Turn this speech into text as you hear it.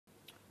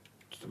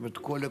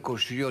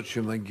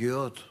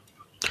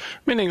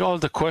Meaning all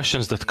the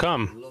questions that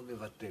come,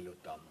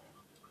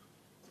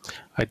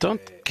 I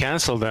don't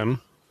cancel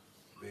them,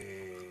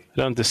 I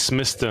don't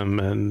dismiss them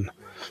and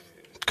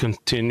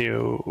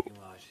continue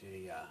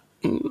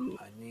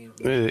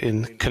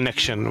in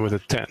connection with the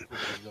 10.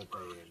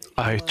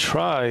 I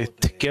try,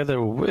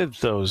 together with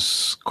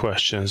those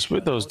questions,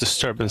 with those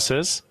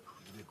disturbances,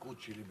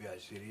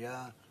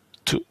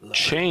 to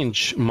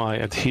change my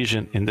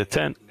adhesion in the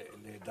 10,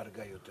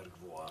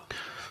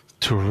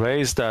 to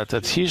raise that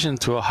adhesion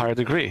to a higher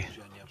degree.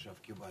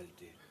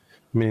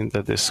 Meaning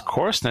that this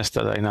coarseness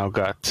that I now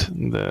got,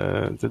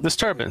 the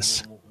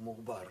disturbance,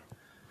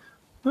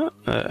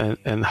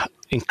 and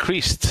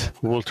increased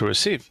will to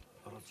receive.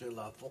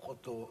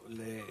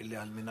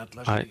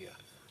 I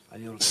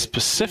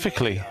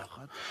specifically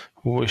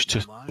wish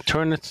to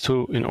turn it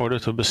to in order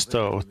to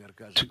bestow.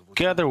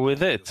 Together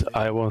with it,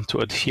 I want to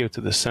adhere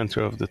to the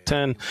center of the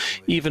 10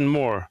 even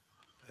more,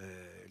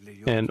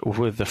 and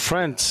with the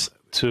friends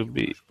to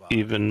be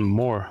even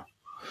more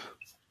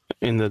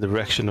in the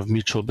direction of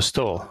mutual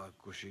bestowal.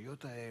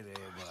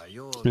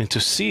 And to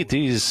see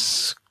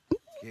these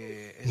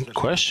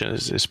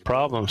questions, these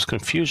problems,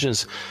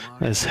 confusions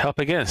as help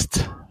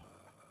against.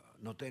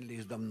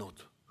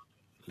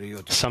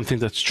 Something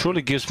that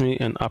truly gives me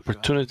an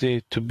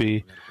opportunity to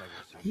be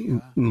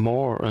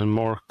more and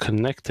more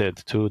connected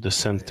to the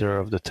center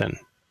of the 10.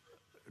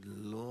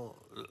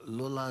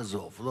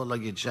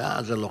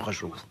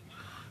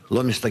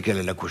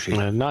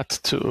 Not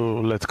to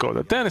let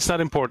go. Then it's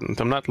not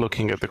important. I'm not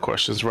looking at the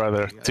questions.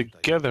 Rather,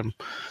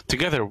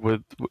 together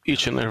with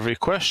each and every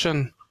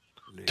question,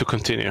 to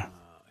continue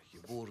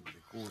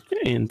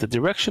in the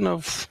direction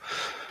of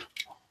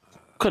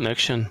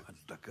connection,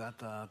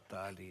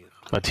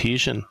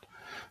 adhesion,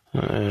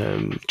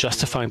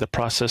 justifying the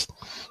process,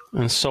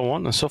 and so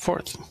on and so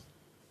forth.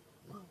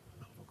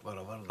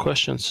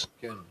 Questions?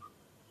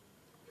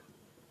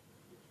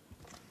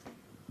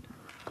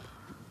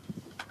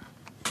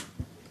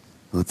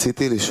 I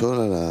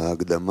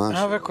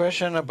have a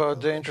question about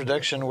the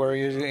introduction where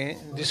you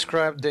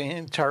described the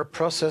entire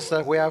process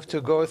that we have to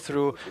go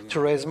through to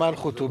raise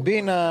Malchut to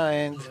Bina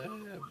and...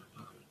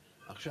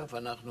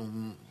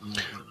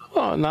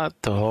 Well, not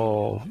the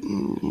whole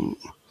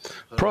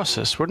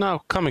process. We're now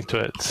coming to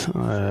it.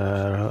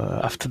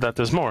 After that,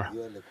 there's more.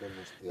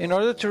 In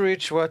order to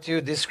reach what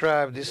you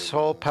described, this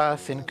whole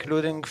path,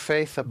 including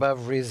faith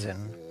above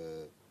reason,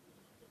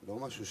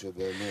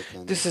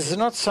 this is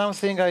not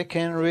something I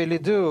can really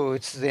do.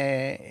 It's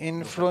the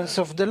influence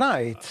of the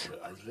light.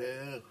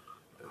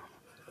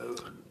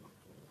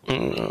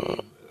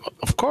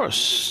 Of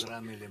course,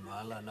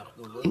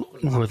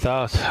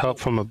 without help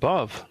from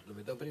above,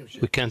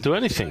 we can't do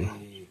anything.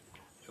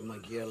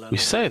 We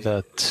say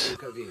that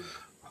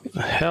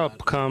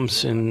help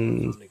comes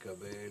in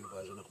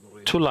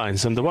two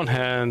lines. On the one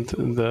hand,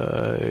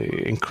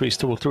 the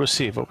increased will to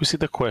receive. We see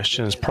the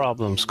questions,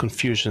 problems,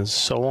 confusions,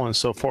 so on and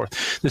so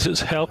forth. This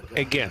is help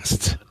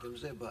against.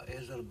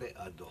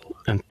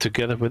 And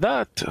together with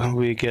that,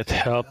 we get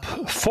help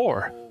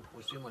for.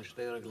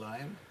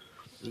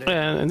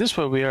 And in this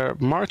way, we are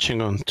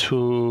marching on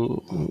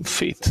 2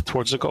 feet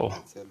towards the goal.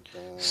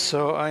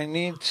 So I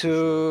need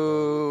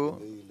to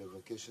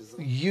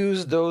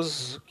use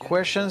those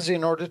questions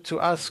in order to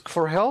ask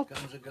for help?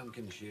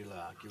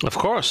 Of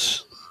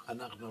course.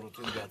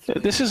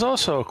 This is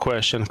also a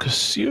question,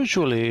 because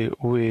usually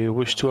we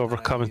wish to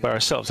overcome it by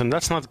ourselves, and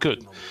that's not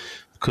good,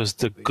 because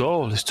the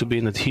goal is to be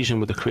in adhesion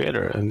with the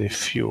Creator, and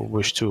if you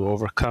wish to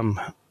overcome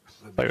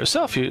by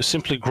yourself, you're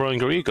simply growing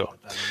your ego,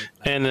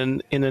 and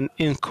in an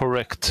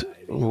incorrect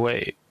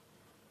way.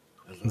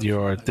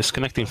 You're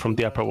disconnecting from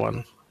the upper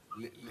one.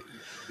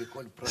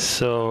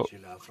 So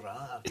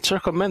it's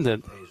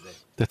recommended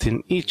that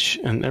in each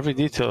and every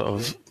detail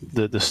of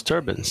the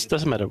disturbance,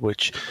 doesn't matter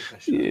which,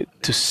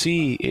 to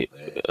see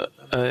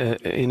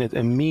in it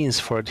a means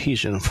for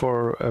adhesion,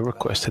 for a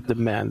request, a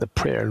demand, a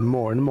prayer, and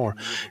more.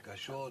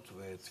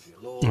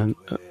 And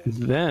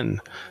then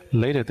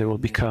later they will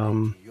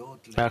become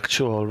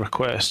actual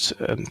requests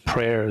and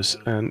prayers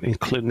and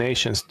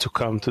inclinations to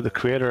come to the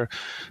Creator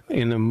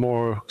in a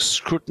more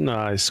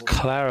scrutinized,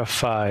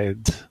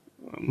 clarified,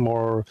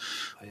 more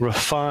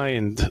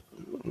refined,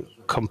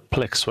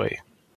 complex way.